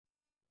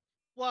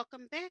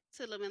Welcome back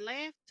to Live and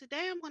Laugh.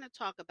 Today I'm going to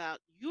talk about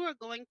You Are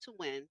Going to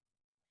Win.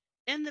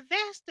 In the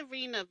vast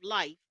arena of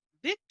life,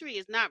 victory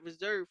is not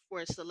reserved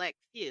for a select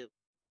few.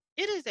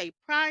 It is a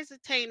prize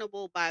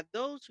attainable by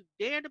those who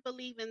dare to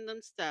believe in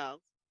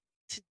themselves.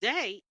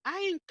 Today,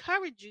 I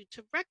encourage you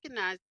to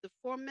recognize the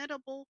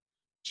formidable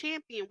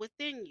champion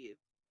within you.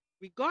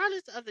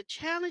 Regardless of the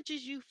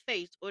challenges you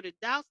face or the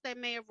doubts that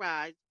may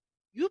arise,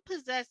 you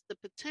possess the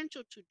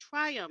potential to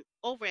triumph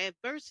over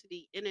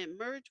adversity and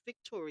emerge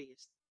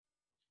victorious.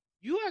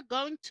 You are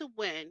going to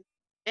win,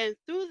 and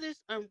through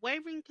this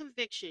unwavering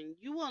conviction,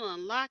 you will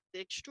unlock the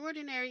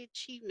extraordinary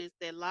achievements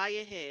that lie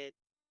ahead,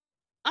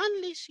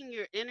 unleashing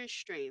your inner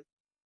strength.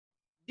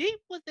 Deep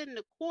within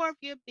the core of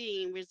your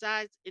being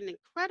resides an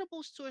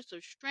incredible source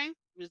of strength,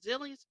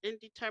 resilience, and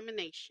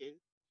determination.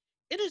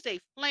 It is a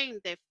flame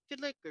that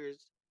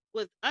flickers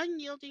with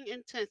unyielding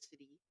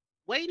intensity,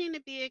 waiting to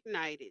be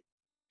ignited.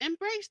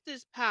 Embrace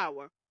this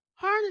power,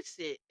 harness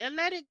it, and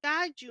let it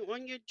guide you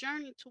on your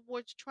journey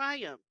towards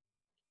triumph.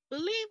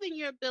 Believe in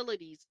your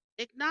abilities,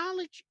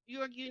 acknowledge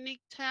your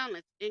unique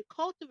talents, and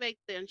cultivate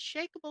the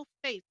unshakable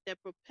faith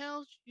that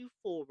propels you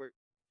forward.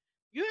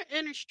 Your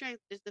inner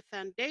strength is the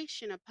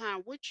foundation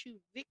upon which your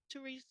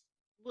victories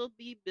will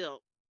be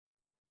built.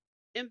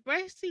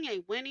 Embracing a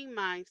winning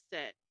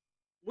mindset.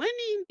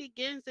 Winning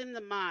begins in the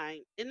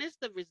mind and is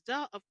the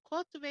result of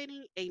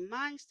cultivating a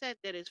mindset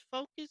that is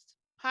focused,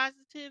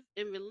 positive,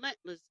 and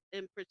relentless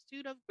in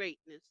pursuit of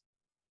greatness.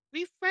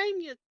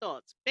 Reframe your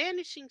thoughts,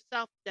 banishing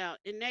self doubt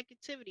and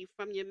negativity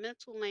from your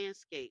mental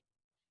landscape.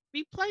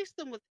 Replace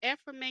them with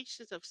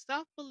affirmations of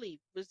self belief,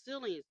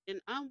 resilience,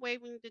 and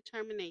unwavering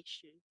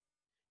determination.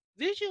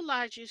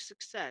 Visualize your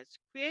success.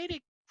 Create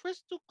a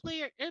crystal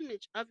clear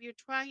image of your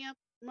triumph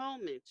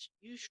moments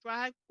you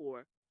strive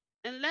for,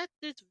 and let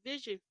this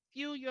vision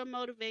fuel your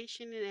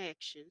motivation and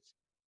actions.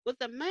 With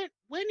a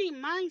winning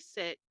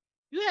mindset,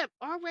 you have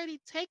already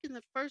taken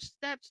the first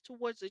steps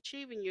towards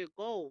achieving your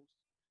goals.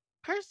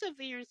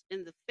 Perseverance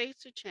in the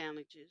face of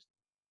challenges.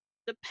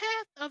 The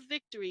path of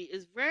victory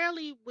is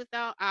rarely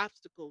without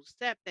obstacles,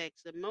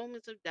 setbacks, and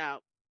moments of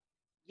doubt.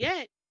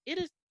 Yet, it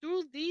is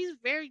through these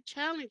very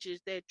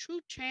challenges that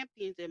true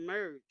champions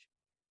emerge.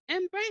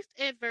 Embrace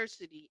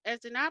adversity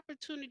as an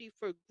opportunity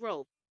for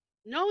growth,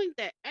 knowing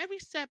that every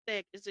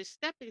setback is a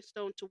stepping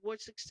stone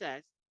towards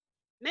success.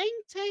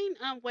 Maintain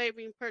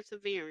unwavering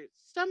perseverance,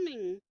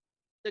 summoning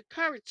the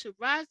courage to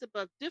rise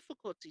above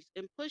difficulties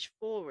and push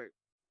forward.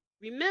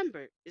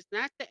 Remember, it's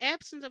not the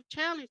absence of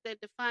challenge that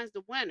defines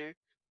the winner,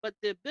 but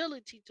the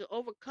ability to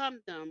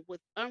overcome them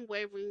with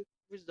unwavering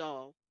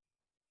resolve.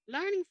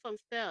 Learning from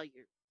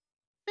failure.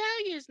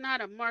 Failure is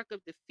not a mark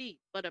of defeat,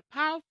 but a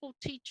powerful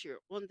teacher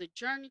on the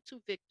journey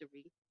to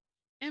victory.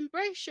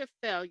 Embrace your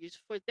failures,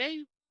 for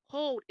they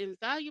hold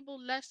invaluable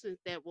lessons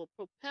that will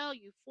propel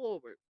you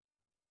forward.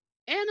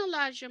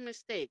 Analyze your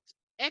mistakes,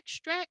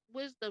 extract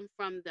wisdom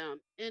from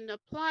them, and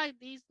apply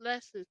these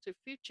lessons to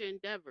future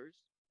endeavors.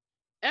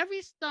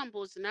 Every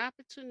stumble is an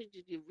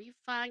opportunity to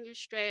refine your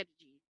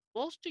strategy,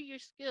 bolster your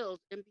skills,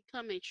 and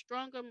become a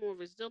stronger, more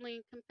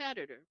resilient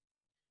competitor.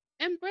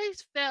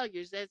 Embrace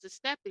failures as a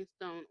stepping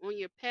stone on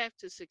your path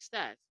to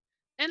success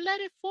and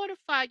let it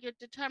fortify your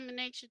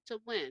determination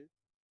to win,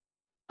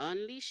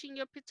 unleashing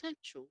your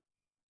potential.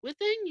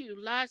 Within you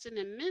lies an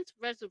immense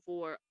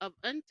reservoir of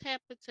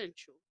untapped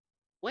potential,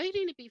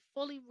 waiting to be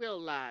fully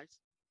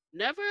realized.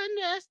 Never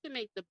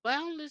underestimate the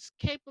boundless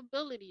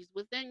capabilities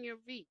within your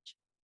reach.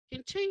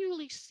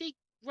 Continually seek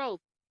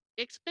growth,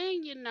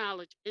 expand your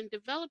knowledge, and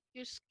develop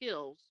your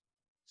skills.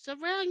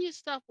 Surround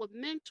yourself with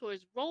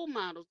mentors, role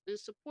models, and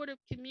supportive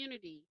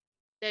community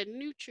that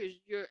nurtures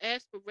your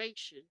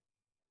aspiration.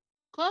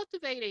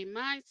 Cultivate a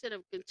mindset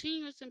of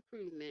continuous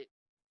improvement,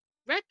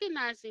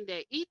 recognizing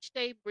that each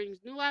day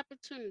brings new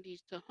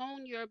opportunities to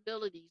hone your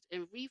abilities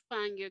and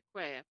refine your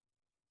craft.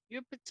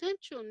 Your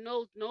potential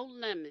knows no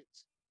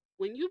limits.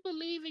 When you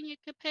believe in your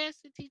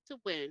capacity to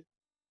win,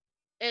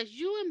 as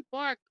you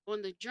embark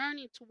on the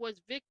journey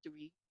towards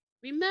victory,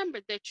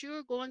 remember that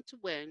you're going to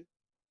win.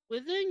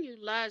 Within you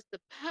lies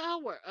the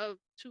power of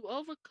to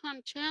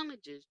overcome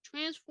challenges,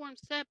 transform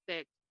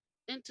setbacks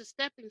into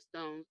stepping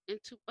stones,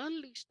 and to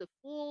unleash the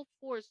full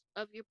force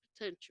of your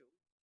potential.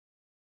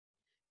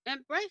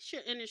 Embrace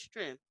your inner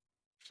strength,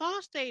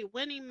 foster a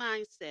winning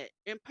mindset,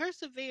 and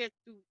persevere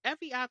through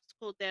every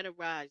obstacle that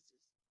arises.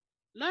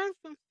 Learn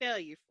from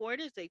failure, for it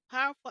is a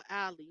powerful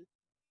ally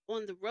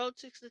on the road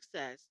to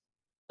success.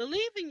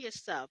 Believe in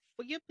yourself,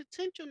 for your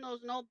potential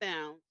knows no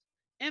bounds.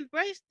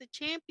 Embrace the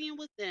champion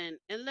within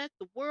and let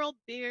the world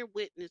bear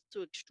witness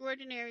to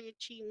extraordinary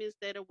achievements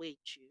that await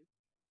you.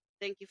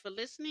 Thank you for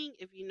listening.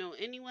 If you know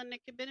anyone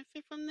that can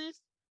benefit from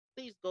this,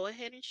 please go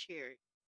ahead and share it.